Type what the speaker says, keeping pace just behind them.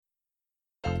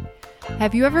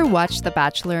Have you ever watched The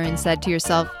Bachelor and said to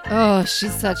yourself, "Oh,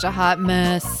 she's such a hot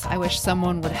mess. I wish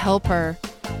someone would help her"?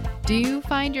 Do you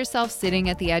find yourself sitting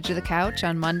at the edge of the couch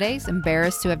on Mondays,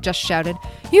 embarrassed to have just shouted,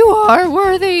 "You are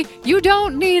worthy! You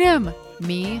don't need him"?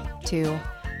 Me too.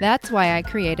 That's why I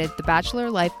created the Bachelor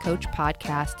Life Coach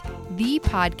podcast, the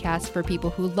podcast for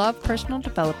people who love personal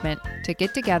development to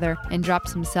get together and drop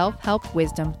some self-help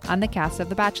wisdom on the cast of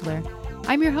The Bachelor.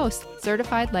 I'm your host,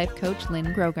 Certified Life Coach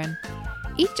Lynn Grogan.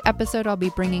 Each episode, I'll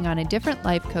be bringing on a different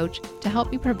life coach to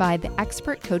help me provide the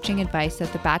expert coaching advice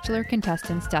that the Bachelor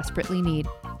contestants desperately need.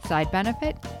 Side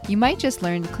benefit? You might just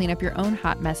learn to clean up your own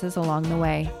hot messes along the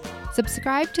way.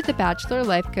 Subscribe to the Bachelor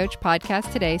Life Coach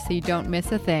podcast today so you don't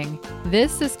miss a thing.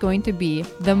 This is going to be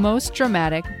the most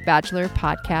dramatic Bachelor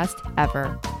podcast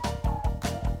ever.